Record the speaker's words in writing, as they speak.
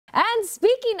And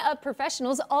speaking of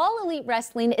professionals, All Elite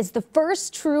Wrestling is the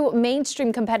first true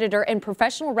mainstream competitor in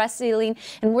professional wrestling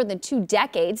in more than 2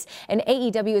 decades. And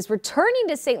AEW is returning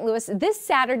to St. Louis this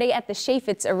Saturday at the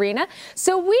Chaifetz Arena.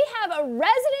 So we have a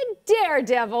resident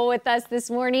daredevil with us this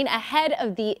morning ahead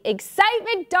of the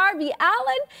excitement, Darby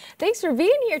Allin. Thanks for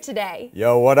being here today.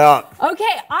 Yo, what up?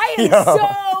 Okay, I am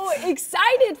so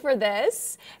excited for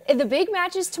this. The big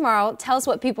match is tomorrow. Tell us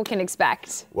what people can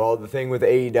expect. Well, the thing with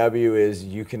AEW is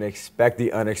you can expect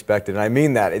the unexpected, and I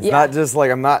mean that. It's not just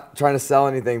like I'm not trying to sell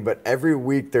anything, but every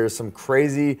week there's some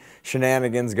crazy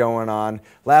shenanigans going on.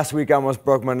 Last week I almost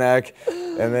broke my neck,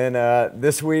 and then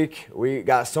this week we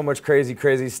got so much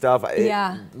crazy stuff.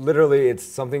 Literally, it's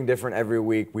something different every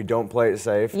week. We don't play it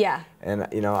safe. Yeah. And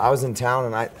you know, I was in town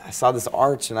and I saw this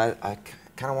arch, and I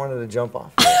kind of wanted to jump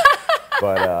off it.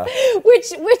 But,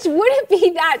 which wouldn't be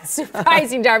that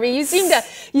surprising, Darby.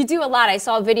 You do a lot. I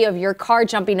saw a video of your car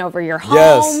jumping over your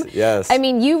home. Yes. I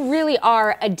mean, you really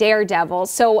are a daredevil.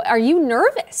 So are you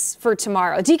nervous for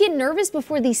tomorrow? Do you get nervous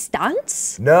before these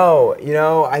stunts? No, you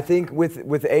know, I think with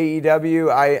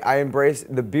AEW, I embrace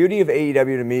the beauty of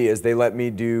AEW to me is they let me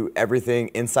do everything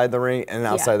inside the ring and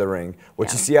outside the ring.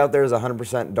 What you see out there is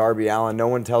 100% Darby Allin. No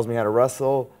one tells me how to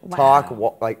wrestle, talk,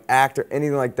 like act, or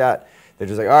anything like that. They're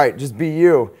just like, all right, just be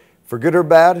you. For good or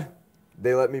bad,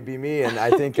 they let me be me. And I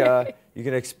think you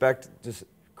can expect just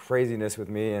craziness with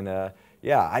me. And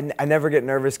yeah, I never get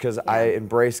nervous because I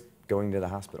embrace going to the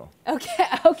hospital.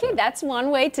 Okay, that's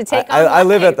one way to take on I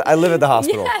live at the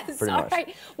hospital, pretty much. All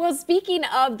right. Well, speaking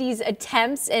of these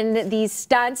attempts and these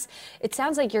stunts, it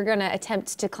sounds like you're going to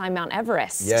attempt to climb Mount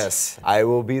Everest. Yes, I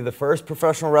will be the first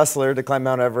professional wrestler to climb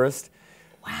Mount Everest.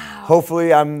 Wow.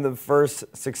 Hopefully, I'm the first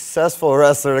successful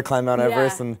wrestler to climb Mount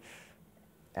Everest, and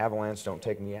Avalanche don't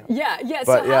take me out. Yeah.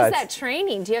 But, so how's that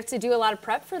training? Do you have to do a lot of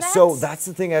prep for that? So that's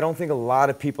the thing I don't think a lot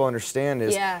of people understand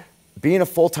is being a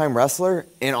full-time wrestler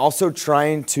and also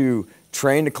trying to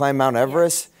train to climb Mount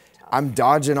Everest. I'm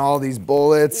dodging all these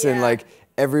bullets and like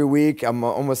every week I'm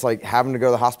almost like having to go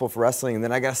to the hospital for wrestling, and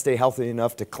then I got to stay healthy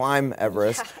enough to climb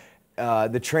Everest.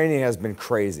 The training has been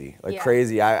crazy,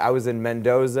 crazy. I was in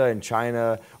Mendoza in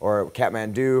China, or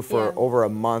Kathmandu, for over a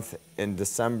month in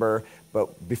December.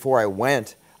 But before I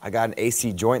went, I got an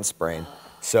AC joint sprain.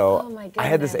 So I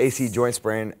had this AC joint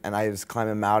sprain, and I was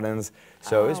climbing mountains.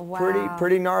 So it was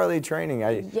pretty gnarly training.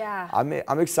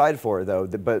 I'm excited for it though.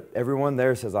 But everyone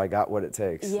there says I got what it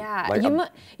takes. Yeah, like, you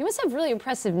must have really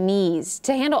impressive knees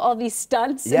to handle all these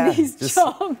stunts and these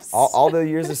jumps. All the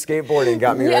years of skateboarding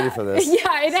got me ready for this.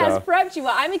 Yeah, it has prepped you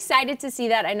well. I'm excited to see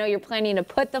that. I know you're planning to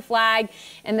put the flag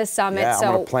in the summit. Yeah, I'm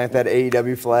gonna plant that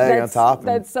AEW flag on top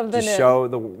and just show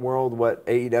the world what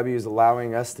AEW is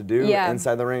allowing us to do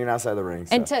inside the ring and outside the ring.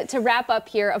 So. And to wrap up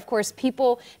here, of course,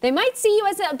 people, they might see you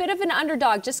as a bit of an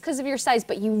underdog just because of your size,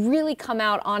 but you really come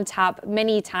out on top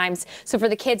many times. So for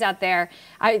the kids out there,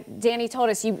 Danny told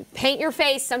us you paint your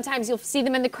face. Sometimes you'll see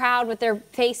them in the crowd with their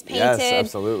face painted. Yes,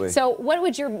 absolutely. So what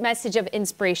would your message of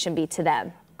inspiration be to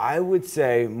them? I would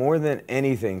say more than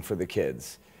anything for the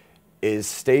kids is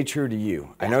stay true to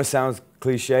you. I know it sounds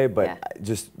cliche, but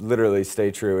just literally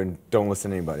stay true and don't listen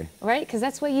to anybody. Right? Because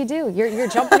that's what you do. You're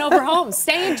jumping over homes,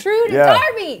 staying true to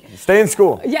Darby. Stay in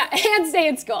school. Yeah, and stay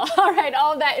in school. All right,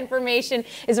 all of that information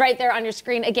is right there on your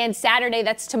screen. Again, Saturday,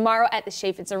 that's tomorrow at the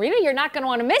Chaifetz Arena. You're not going to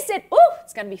want to miss it. Ooh,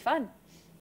 it's going to be fun.